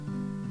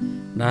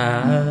When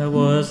I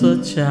was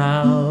a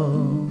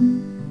child,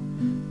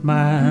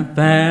 my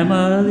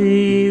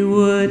family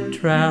would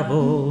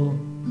travel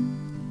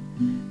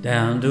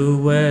down to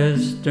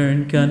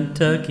western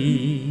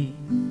Kentucky,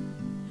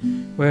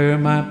 where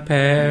my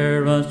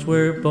parents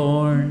were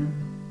born.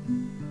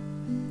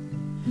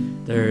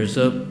 There's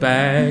a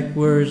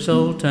backwards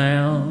old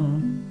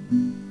town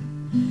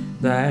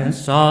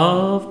that's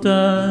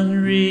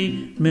often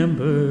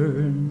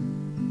remembered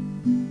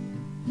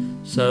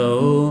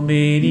so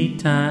many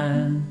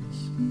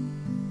times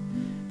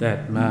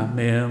that my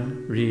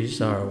memories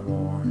are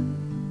worn.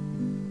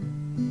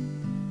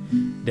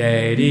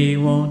 Daddy,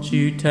 won't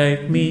you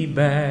take me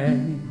back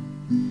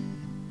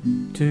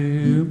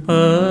to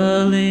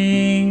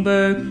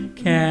Muhlenberg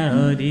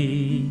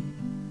County,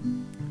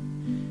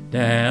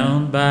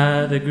 down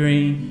by the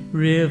Green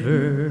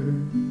River,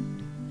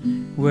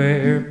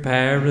 where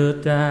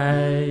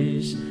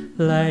paradise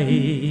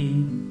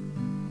lay?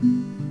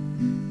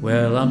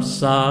 Well, I'm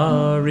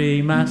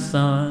sorry, my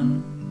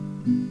son,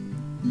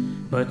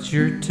 but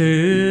you're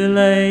too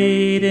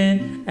late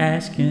in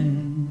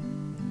asking.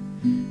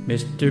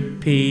 Mr.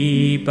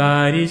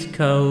 Peabody's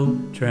coal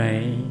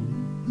train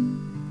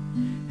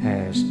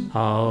has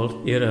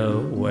hauled it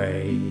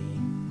away.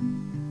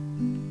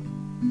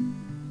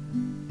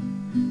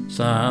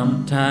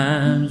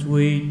 Sometimes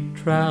we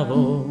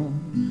travel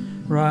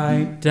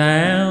right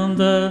down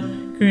the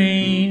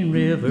Green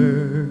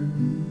River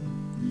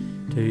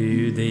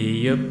to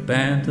the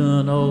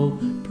abandoned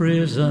old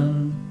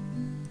prison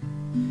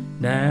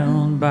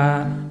down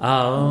by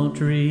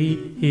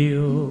Audrey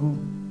Hill,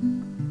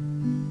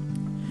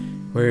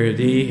 where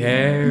the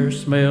air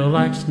smelled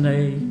like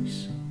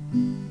snakes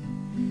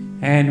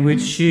and we'd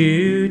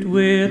shoot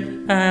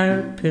with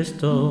our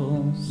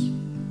pistols,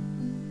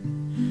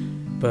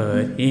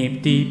 but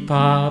empty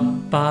pop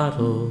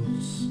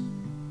bottles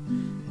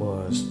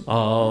was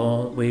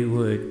all we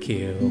would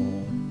kill.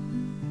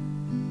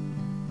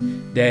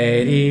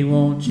 Daddy,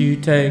 won't you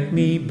take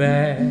me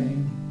back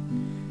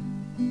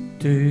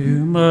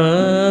to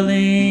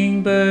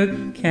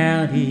Muhlenberg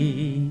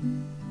County,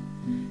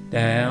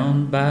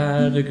 down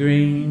by the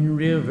Green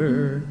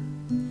River,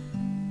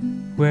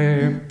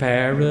 where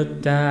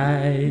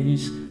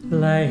paradise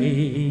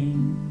lay?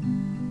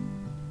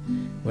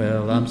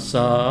 Well, I'm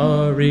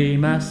sorry,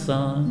 my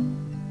son,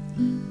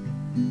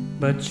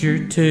 but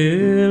you're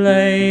too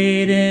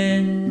late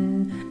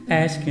in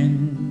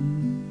asking.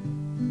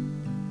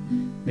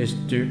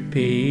 Mr.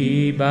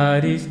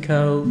 Peabody's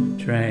coal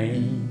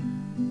train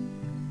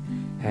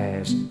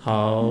has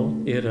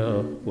hauled it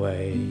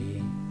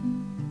away.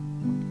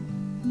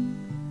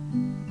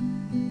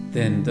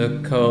 Then the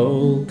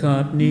coal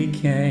company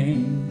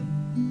came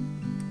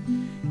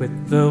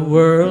with the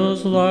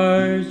world's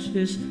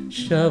largest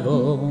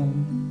shovel,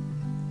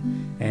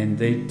 and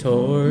they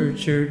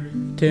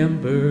tortured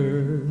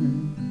timber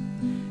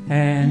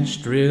and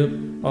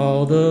stripped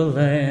all the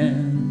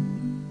land.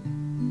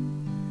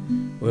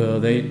 Well,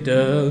 they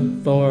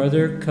dug for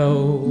their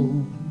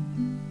coal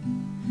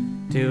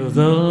till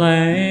the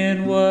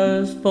land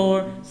was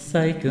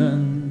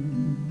forsaken.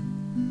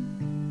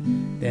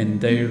 Then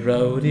they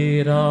wrote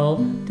it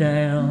all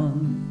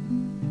down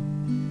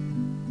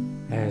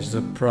as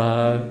the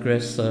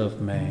progress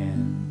of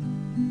man.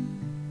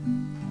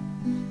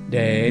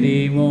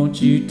 Daddy,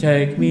 won't you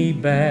take me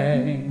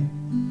back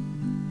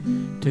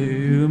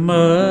to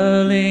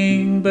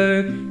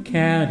Muhlenberg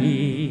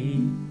County,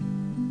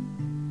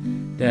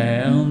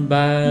 down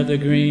by the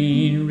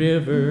Green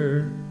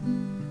River,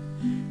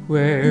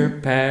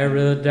 where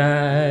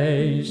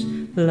paradise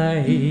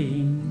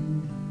lay?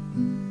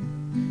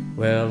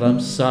 Well, I'm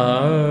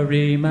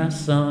sorry, my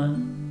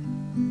son,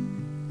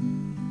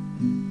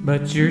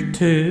 but you're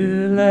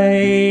too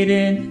late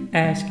in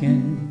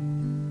asking.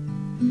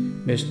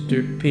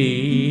 Mr.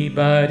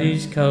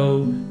 Peabody's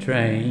coal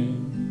train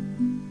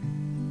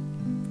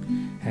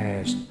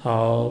has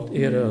hauled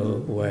it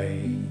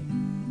away.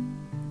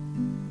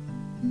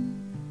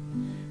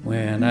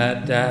 When I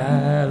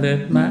die,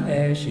 let my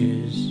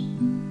ashes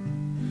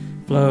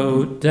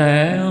float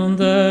down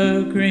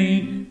the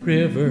Green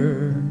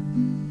River.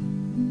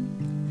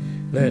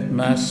 Let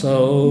my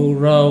soul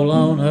roll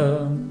on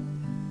up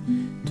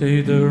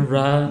to the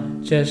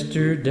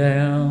Rochester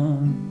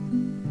down.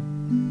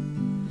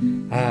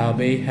 I'll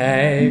be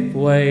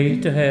halfway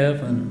to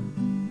heaven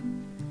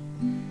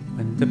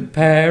when the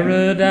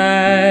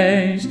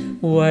paradise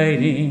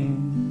waiting,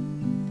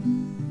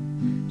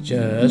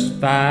 just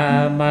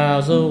 5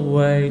 miles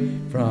away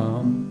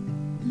from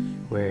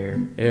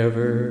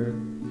wherever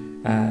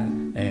I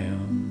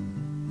am.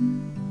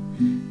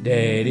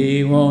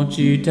 Daddy, won't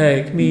you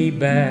take me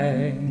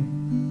back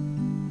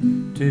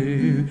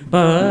to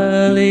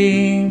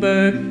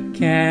Muhlenberg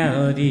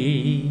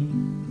County,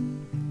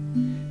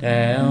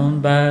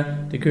 down by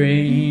the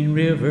Green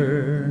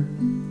River,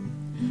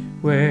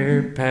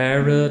 where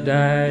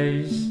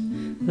paradise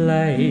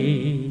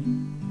lay?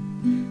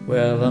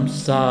 Well, I'm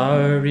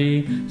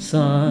sorry,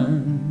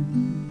 son,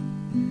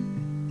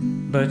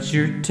 but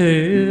you're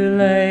too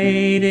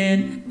late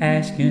in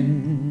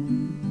asking.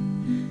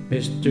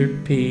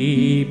 Mr.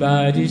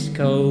 Peabody's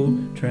coal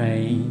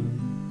train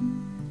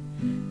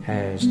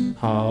has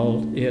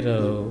hauled it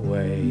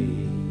away.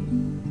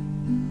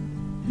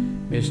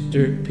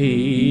 Mr.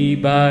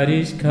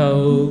 Peabody's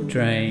coal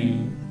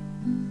train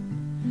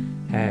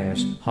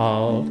has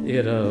hauled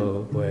it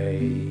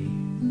away.